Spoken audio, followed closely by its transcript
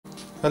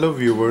Hello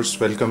viewers,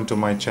 welcome to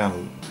my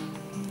channel.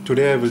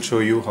 Today I will show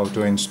you how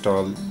to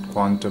install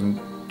Quantum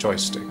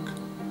joystick.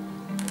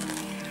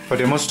 For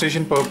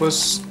demonstration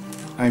purpose,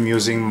 I am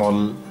using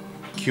model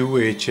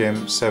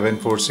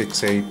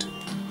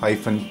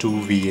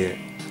QHM7468-2VA.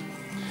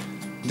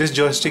 This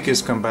joystick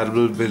is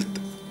compatible with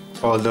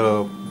all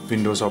the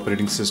Windows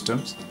operating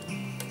systems.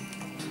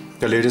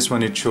 The latest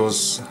one it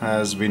shows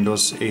has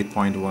Windows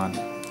 8.1.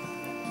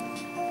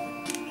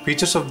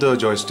 Features of the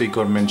joystick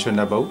are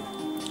mentioned above.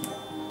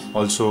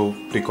 Also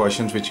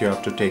precautions which you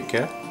have to take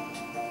care.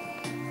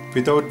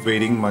 Without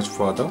waiting much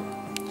further,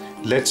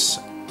 let's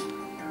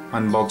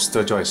unbox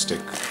the joystick.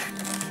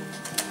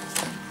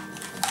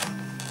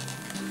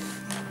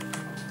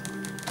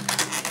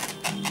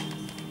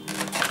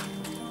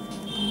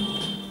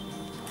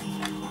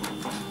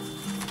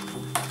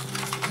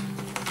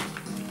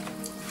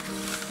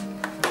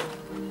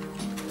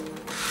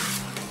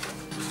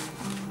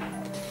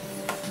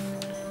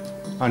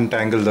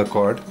 Untangle the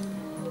cord.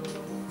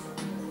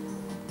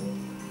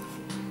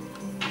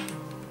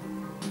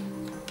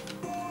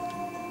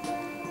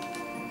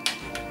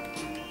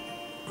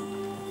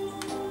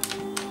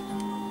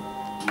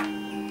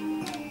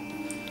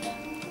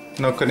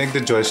 Now connect the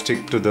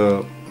joystick to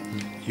the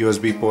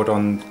USB port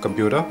on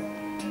computer.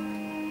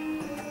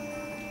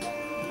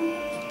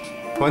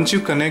 Once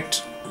you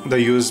connect the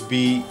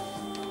USB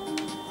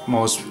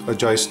mouse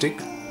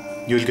joystick,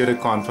 you'll get a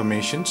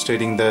confirmation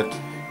stating that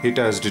it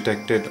has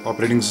detected,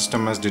 operating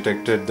system has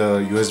detected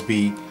the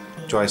USB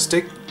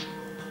joystick.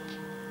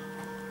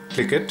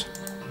 Click it.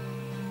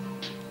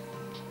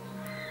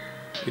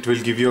 It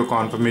will give you a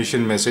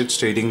confirmation message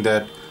stating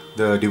that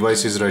the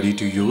device is ready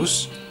to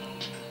use.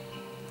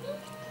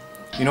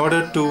 In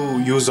order to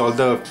use all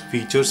the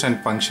features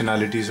and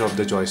functionalities of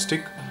the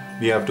joystick,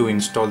 we have to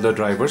install the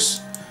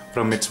drivers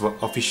from its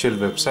official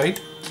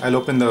website. I'll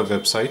open the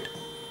website.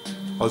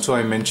 Also,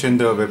 I mentioned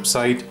the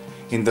website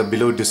in the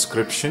below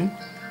description.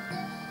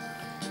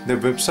 The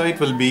website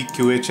will be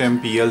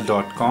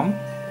qhmpl.com.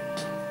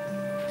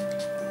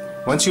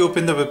 Once you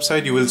open the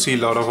website, you will see a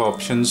lot of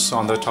options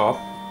on the top.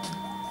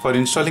 For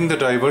installing the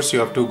drivers, you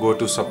have to go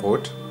to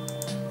support.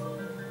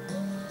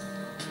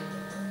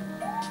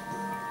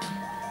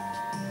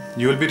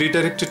 You will be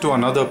redirected to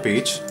another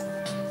page.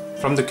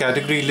 From the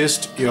category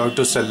list, you have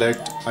to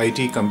select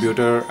IT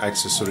computer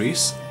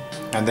accessories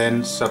and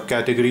then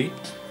subcategory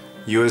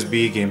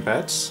USB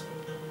gamepads.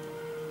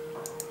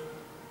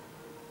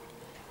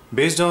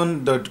 Based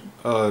on the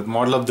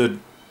model of the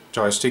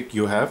joystick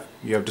you have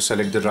to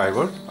select the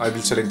driver. I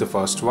will select the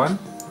first one.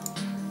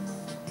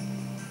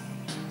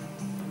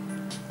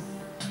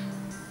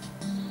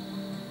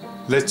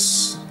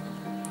 Let's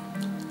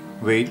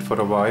wait for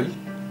a while.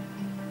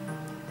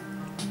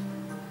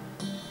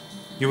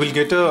 You will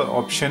get an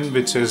option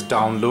which says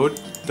download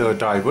the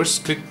drivers.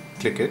 Click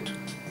it.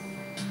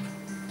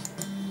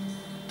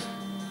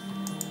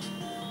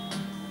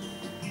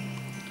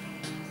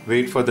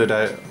 Wait for the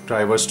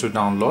drivers to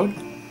download.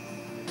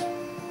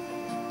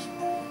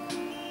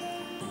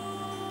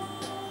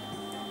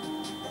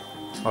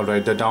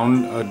 Alright, the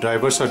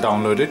drivers are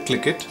downloaded.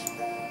 Click it.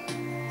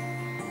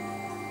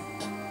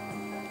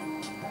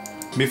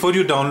 Before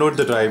you download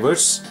the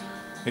drivers,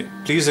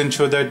 please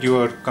ensure that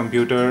your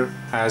computer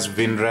has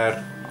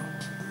WinRAR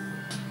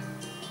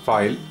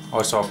file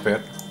or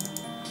software.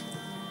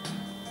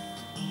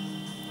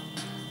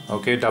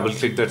 Okay, double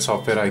click that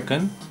software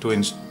icon to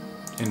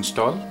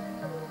install.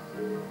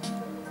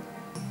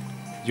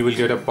 You will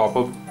get a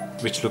pop-up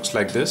which looks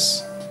like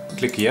this.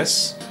 Click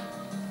yes.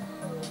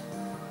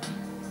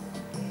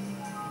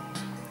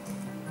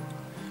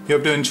 You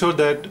have to ensure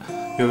that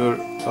your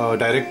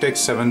DirectX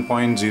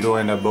 7.0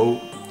 and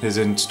above is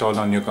installed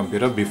on your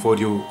computer before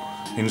you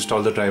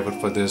install the driver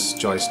for this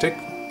joystick.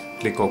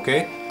 Click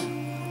OK.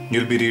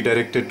 You'll be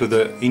redirected to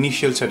the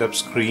initial setup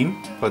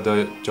screen for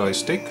the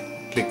joystick.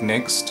 Click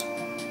next.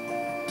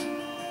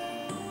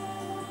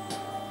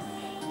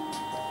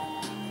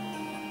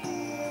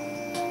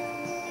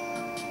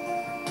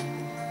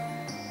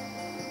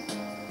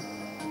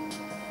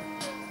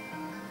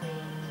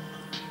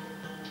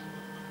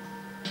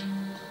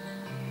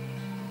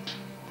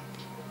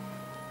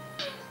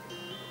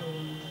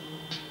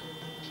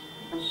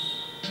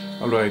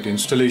 Alright,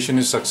 installation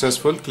is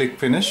successful. Click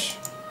finish.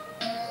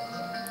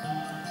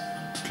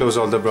 Close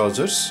all the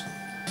browsers.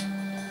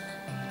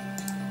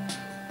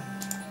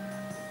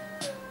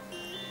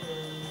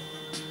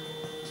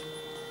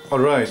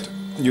 Alright,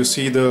 you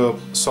see the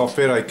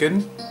software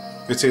icon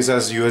which says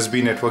as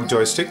USB network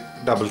joystick.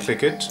 Double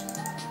click it.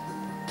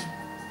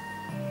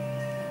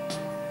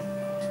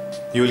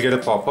 You will get a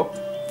pop-up.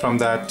 From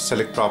that,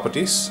 select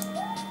properties.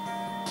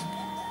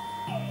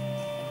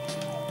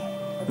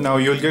 Now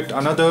you'll get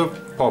another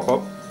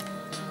pop-up.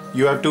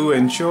 You have to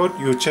ensure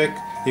you check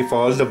if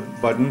all the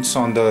buttons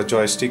on the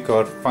joystick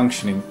are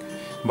functioning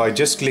by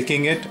just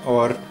clicking it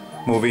or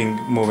moving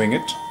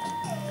it.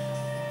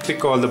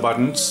 Click all the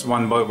buttons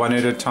one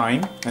at a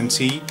time and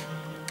see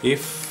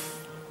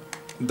if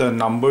the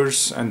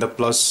numbers and the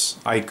plus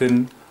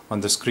icon on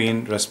the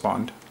screen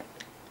respond.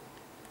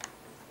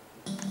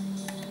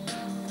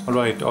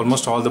 Alright,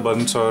 almost all the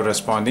buttons are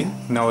responding.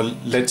 Now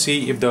let's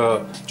see if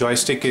the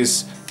joystick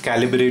is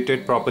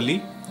calibrated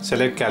properly.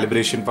 Select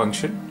calibration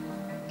function.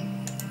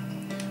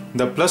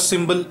 The plus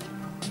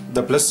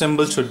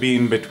symbol should be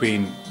in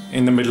between,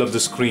 in the middle of the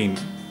screen.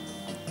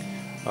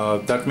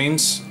 That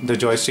means the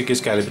joystick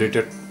is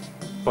calibrated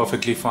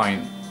perfectly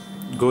fine.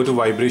 Go to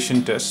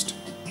vibration test.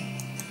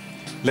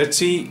 Let's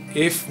see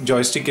if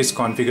joystick is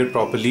configured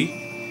properly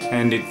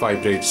and it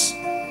vibrates.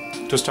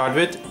 To start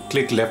with,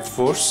 click left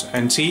force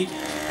and see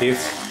if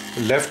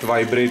left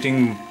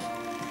vibrating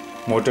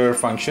motor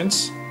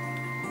functions.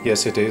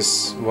 Yes, it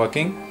is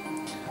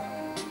working.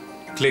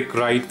 Click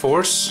right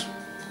force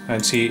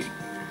and see.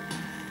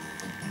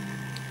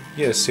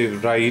 Yes, the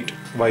right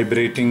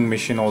vibrating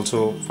machine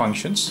also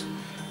functions.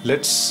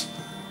 Let's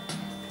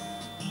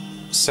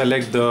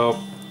select the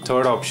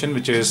third option,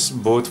 which is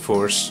both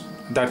force.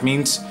 That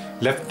means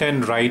left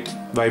and right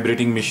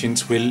vibrating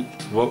machines will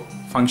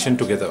function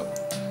together.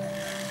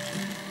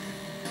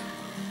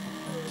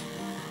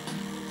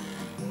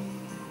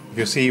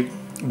 You see,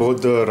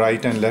 both the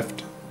right and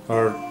left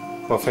are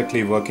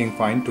perfectly working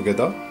fine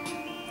together.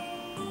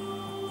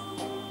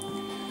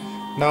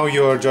 Now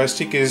your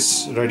joystick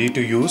is ready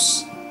to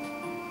use.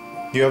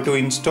 You have to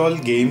install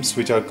games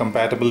which are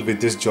compatible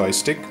with this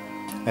joystick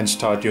and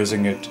start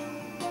using it.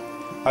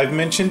 I've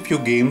mentioned few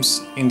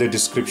games in the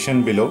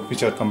description below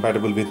which are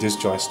compatible with this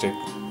joystick.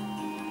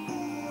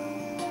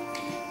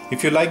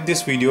 If you like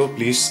this video,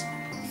 please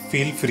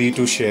feel free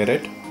to share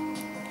it.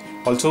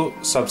 Also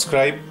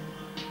subscribe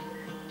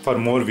for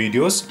more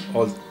videos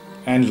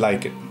and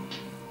like it.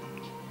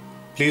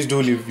 Please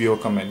do leave your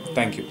comment.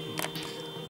 Thank you.